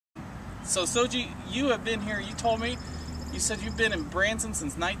So Shoji, you have been here, you told me, you said you've been in Branson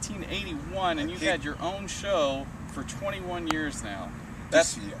since 1981 and you've had your own show for 21 years now.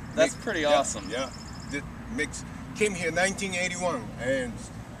 That's pretty awesome. Yeah, came here 1981 and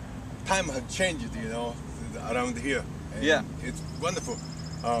time had changed, you know, around here. And yeah. It's wonderful.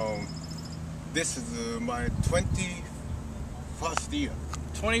 This is my 21st year.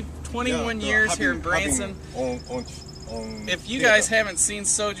 21 years here in Branson. If you guys haven't seen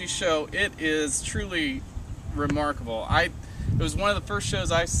Shoji's show, it is truly remarkable. It was one of the first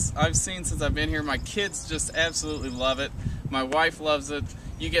shows I've seen since I've been here. My kids just absolutely love it. My wife loves it.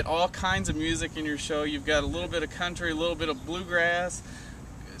 You get all kinds of music in your show. You've got a little bit of country, a little bit of bluegrass.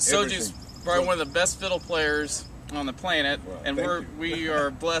 Shoji's probably one of the best fiddle players on the planet, well, and we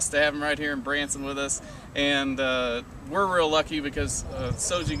are blessed to have him right here in Branson with us. And we're real lucky because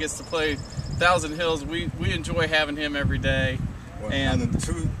Shoji gets to play Thousand Hills. We enjoy having him every day. Well, and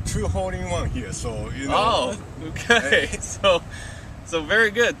two hole-in-one here, so you know. Oh, okay. So very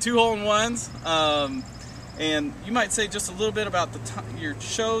good. 2 hole-in-ones. And you might say just a little bit about your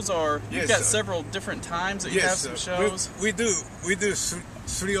shows. You've got several different times that you have some shows. We do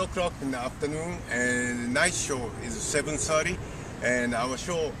 3 o'clock in the afternoon, and night show is 7:30, and our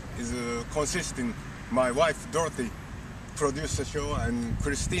show is consisting. My wife Dorothy produced the show, and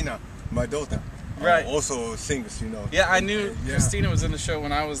Christina, my daughter, also sings. You know. Yeah, I knew Christina was in the show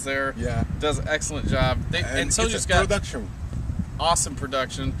when I was there. Yeah, does an excellent job. And so just got production. Awesome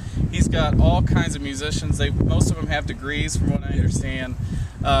production. He's got all kinds of musicians. Most of them have degrees, from what I understand.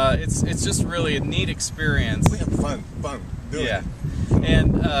 It's just really a neat experience. We have fun doing it.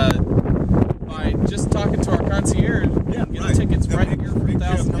 And by just talking to our concierge, you get tickets right here for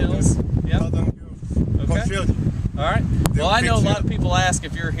Thousand Hills. Yeah. Okay. All right. Well, I know a lot of people ask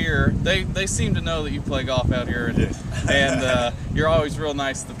if you're here. They seem to know that you play golf out here, and you're always real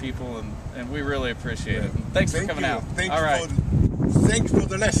nice to the people, and we really appreciate it. And thanks for coming out. Thanks for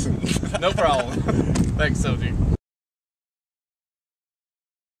the lesson. No problem. Thanks, Shoji.